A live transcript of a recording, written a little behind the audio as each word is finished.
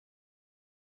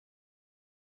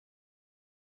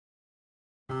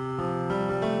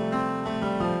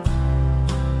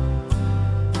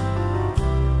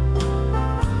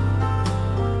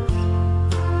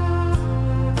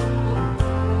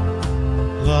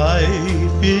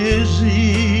life is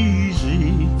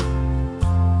easy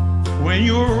when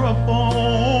you're up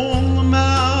on the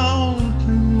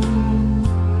mountain.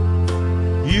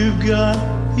 You've got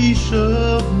peace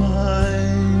of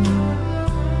mind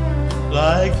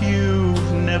like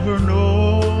you've never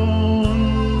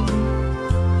known.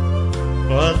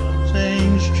 But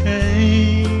things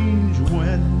change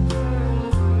when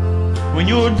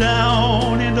you're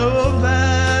down in the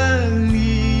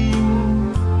valley.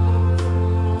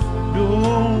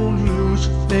 Don't lose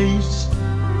faith,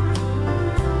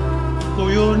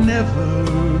 for you're never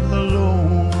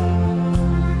alone.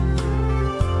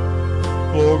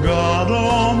 For God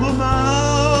on the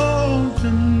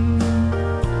mountain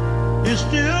is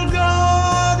still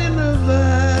God in the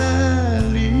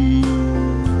valley.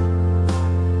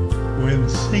 When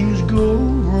things go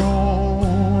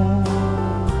wrong,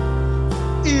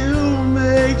 He'll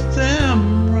make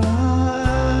them right.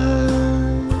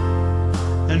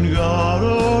 And God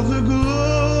of the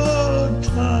good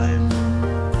time,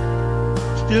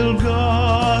 still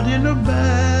God in a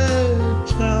bad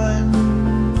time.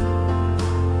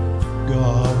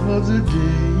 God of the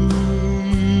day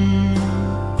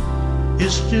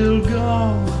is still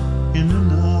God in the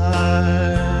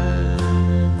night.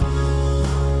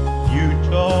 You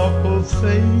talk of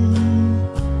faith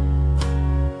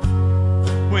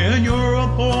when you're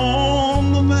up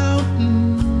on the mountain.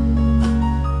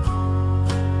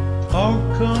 Talk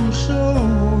comes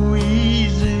so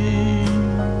easy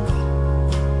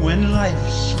when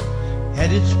life's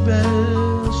at its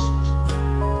best.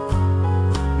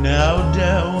 Now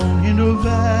down in a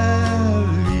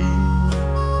valley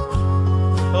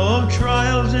of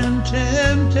trials and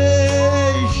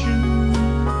temptation,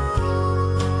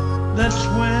 that's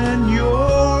when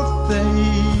your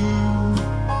faith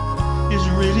is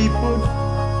really put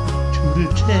to the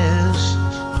test.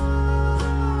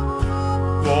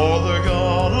 For the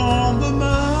God on the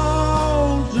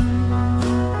mountain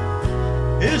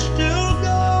is still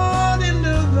God in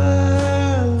the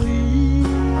valley.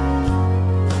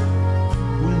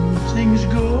 When things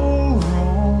go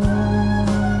wrong,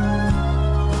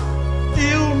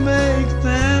 He'll make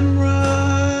them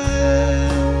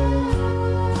right.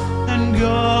 And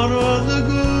God of the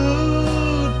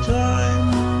good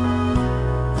time,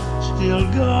 still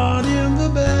God in the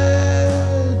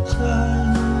bad time.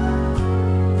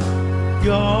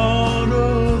 God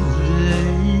of the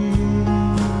day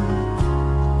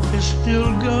is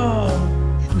still God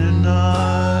in the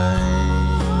night.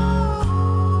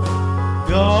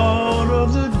 God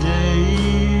of the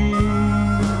day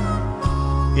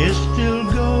is still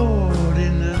God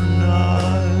in the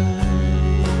night.